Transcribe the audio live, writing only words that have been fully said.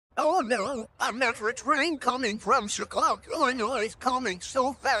Oh no, a metro train coming from Chicago, Illinois is coming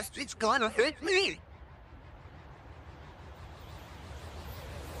so fast it's gonna hit me.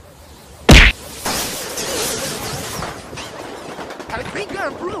 I think I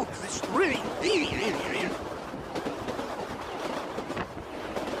broke the screen.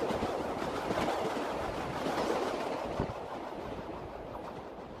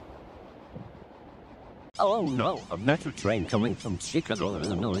 Oh no, a metro train coming from Chicago,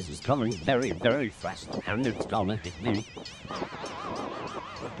 Illinois is coming very, very fast, and it's gonna hit me.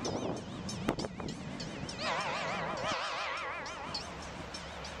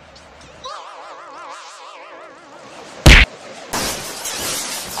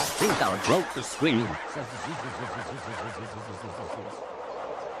 I think I broke the screen.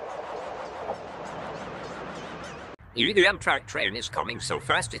 The Amtrak train is coming so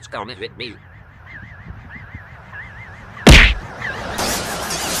fast it's gonna hit me.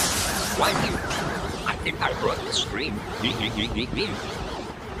 Why you? I think I broke the screen.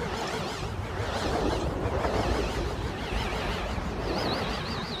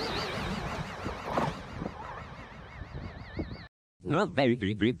 Not very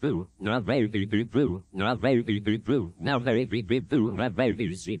boo, not very boo, not very boo, not very boo, not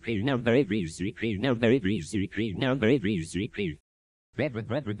very sleepy, not very sleepy, not very sleepy, not very sleepy. What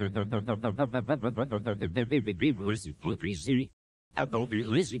are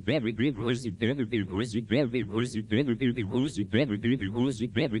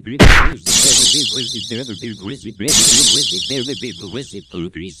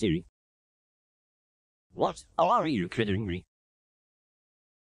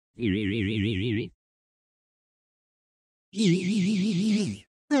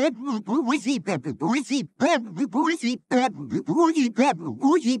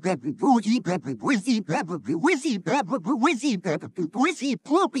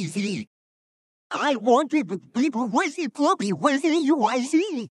you kidding me? I wanted the people Wizzy Floppy, Wizzy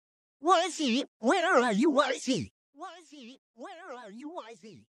UIC. Wizzy, where are you, Wizzy? Wizzy, where are you,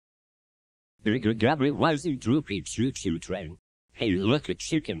 Wizzy? Very good, Gabriel. Wizzy droopy choo-choo train. Hey, look at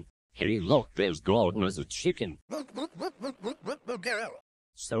chicken. Hey, look, there's Gordon's a chicken.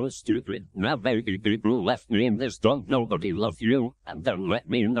 So stupid. Now very people left me in this don't nobody love you, and then let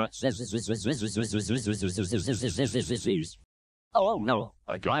me in that oh no,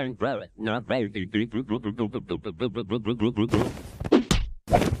 a giant rabbit. Not very people.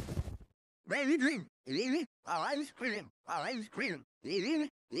 Baby dream, ice cream, ice cream,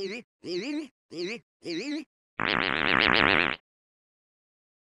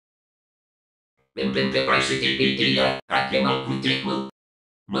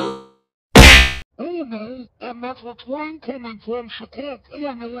 Oh no, a metro train coming from Chicago,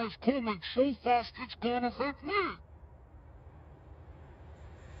 Illinois is coming so fast it's gonna hit me.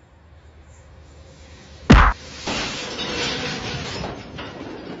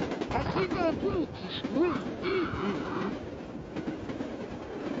 I think I broke the screen.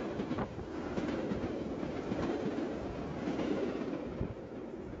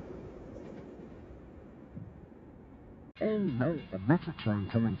 Oh no, a metro train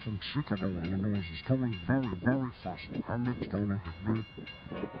coming from Chicago, Illinois is coming very, very fast, and it's gonna hit me.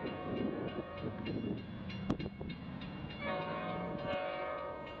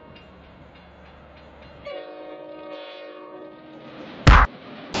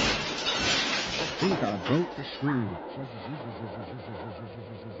 I think I broke the screen.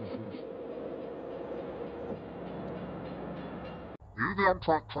 The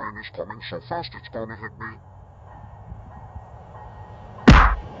Amtrak train is coming so fast it's gonna hit me.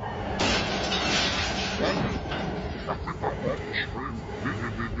 I think I broke the screen.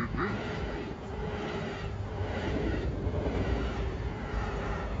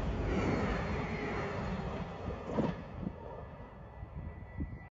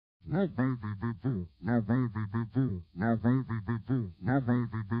 Now baby boo, now baby boo, now baby boo, now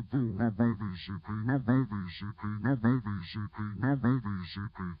baby boo, now baby sheepy, now baby sheepy, now baby sheepy, now baby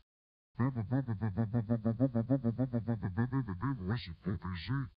sheepy.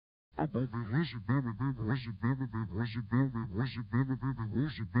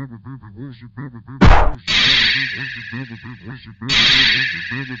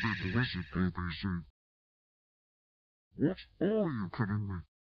 What are you kidding me?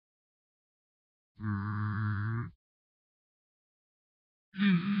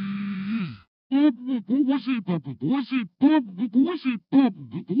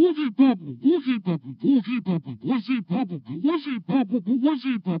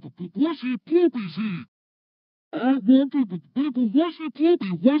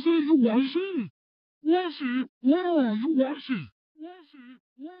 Where are you, Washie?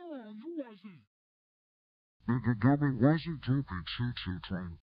 Nigga gummy wasn't toopy choo-choo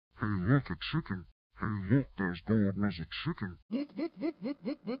train. Hey, look, a chicken. Hey, look, there's God was a chicken.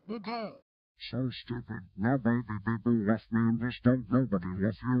 So stupid. Now baby people left me and just don't nobody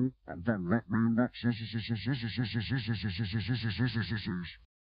left you. And then let me in that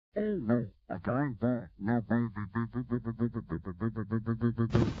oh no, I'm going back. Now baby baby,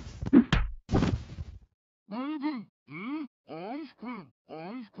 ice cream,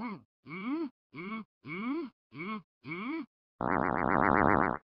 ice cream,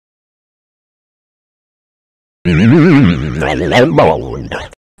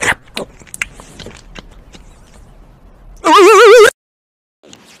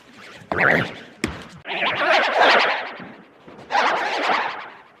 Lemon.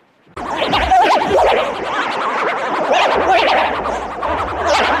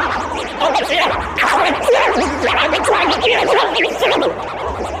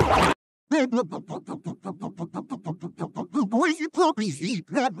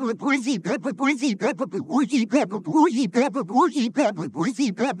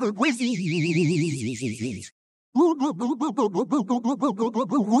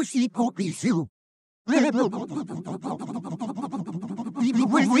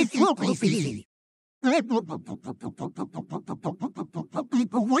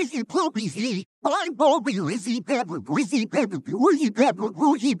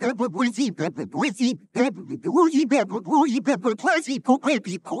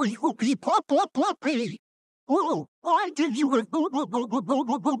 Oh, I did you a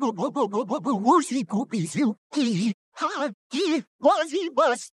wooshy poopy soup. He was he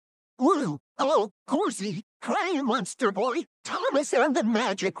bust. Woo, oh, Horsey, Crying Monster Boy, Thomas and the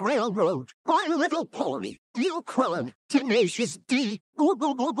Magic Railroad, My Little Pony, Deal Crumb, Tenacious D,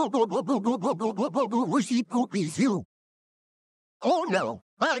 wooshy poopy soup. Oh no,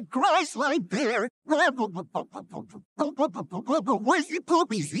 a grass like bear. Where's your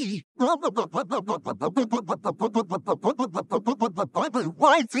poopy see? Why's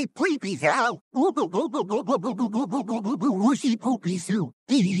he pleepy out? Whooshy poopy soup.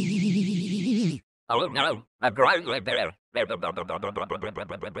 Oh no, a grass like bear. Why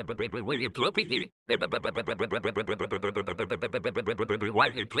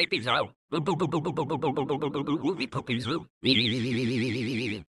you play these out?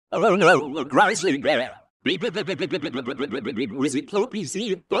 Oh no, grass like bear. Was it ploppy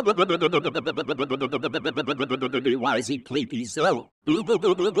see? Why is he pleepy so?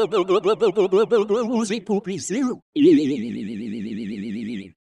 Was he poopy so?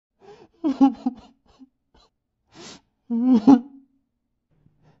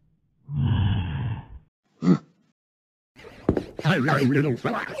 Hello, little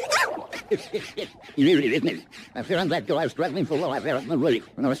fella. You really didn't it? I fear I'm that girl I was struggling for life there on the roof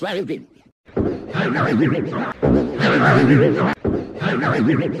when I was very big. Hello, little fella. Hello, little fella. Hello, little fella. Hello,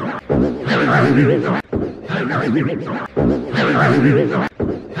 little fella. Hello, little fella. Hello, little fella. Hello, little fella.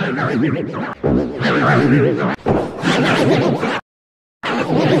 Hello, little fella.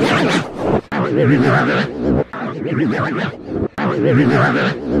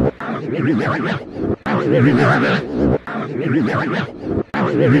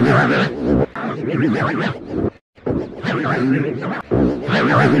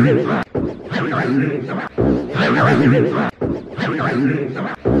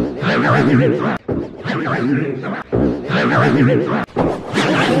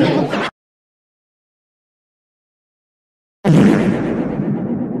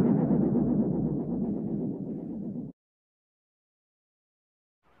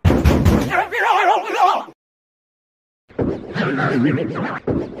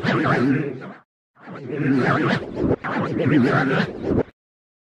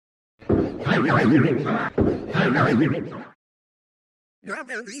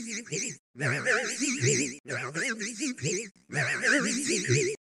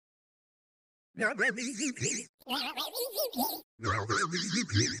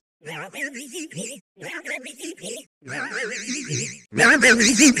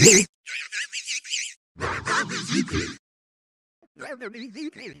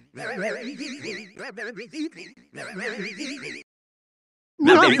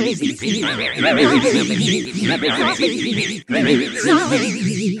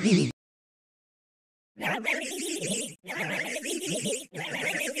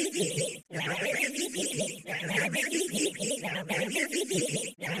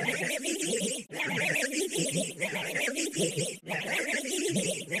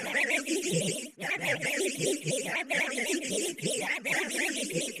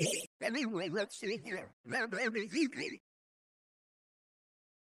 Anyway, let's see here.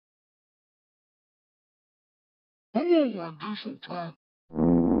 Hello, Anderson Tom.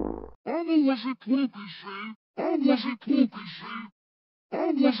 I was a poopy sheep. I was a poopy sheep.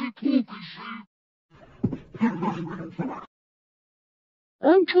 I was a poopy sheep.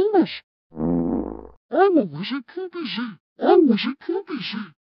 I'm Thomas. I was a poopy sheep. I was a poopy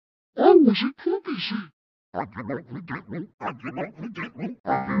sheep. I was a poopy sheep.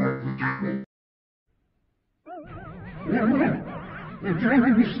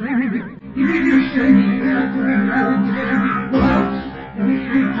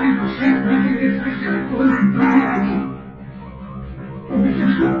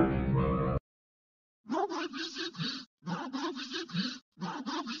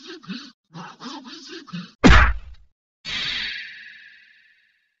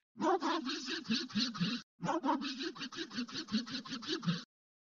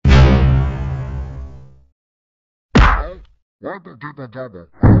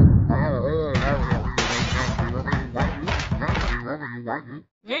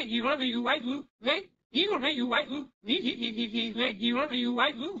 Hey, you want you white blue? Hey, you want you white blue? Hey, you want you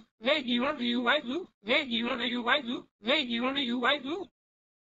white blue? Hey, you want you white blue? Hey, you want you white blue? Hey, you want you white blue?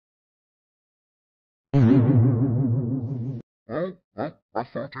 I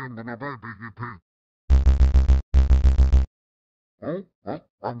sat in the baby pig.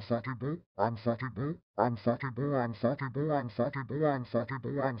 I'm Fatty Boo, I'm Fatty Boo, I'm Fatty Boo, I'm Fatty Boo, I'm Fatty Boo, I'm Fatty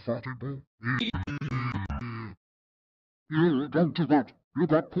Boo, I'm Fatty Boo. You don't do that. You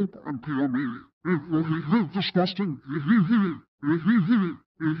got poop and pee on me. Disgusting.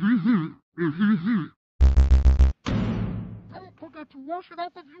 I forgot to wash it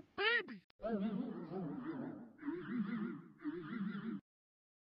off of you, baby.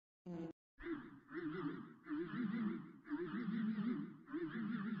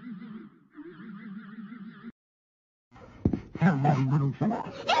 Hello, little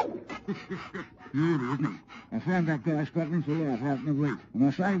fella. Good evening. I found that guy struggling for life out in the reef, and I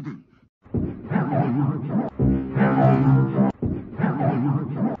saved him.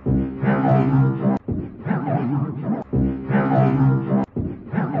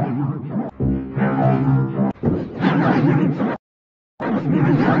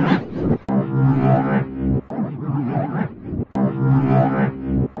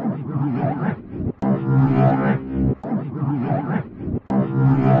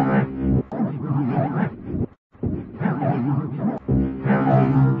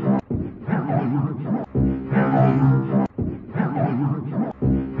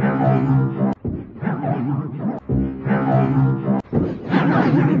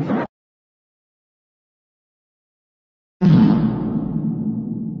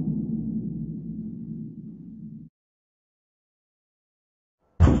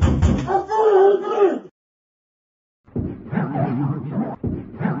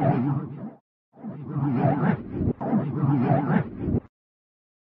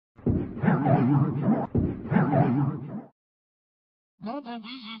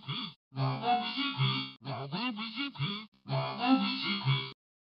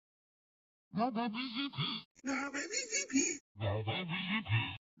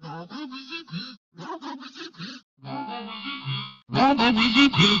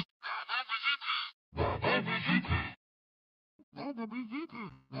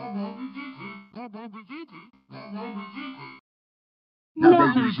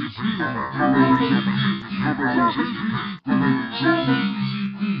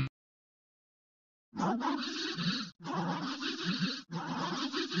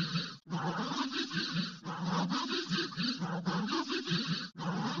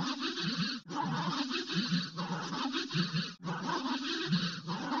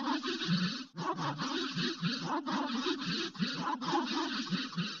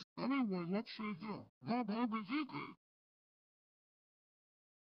 Anyway, let's see here.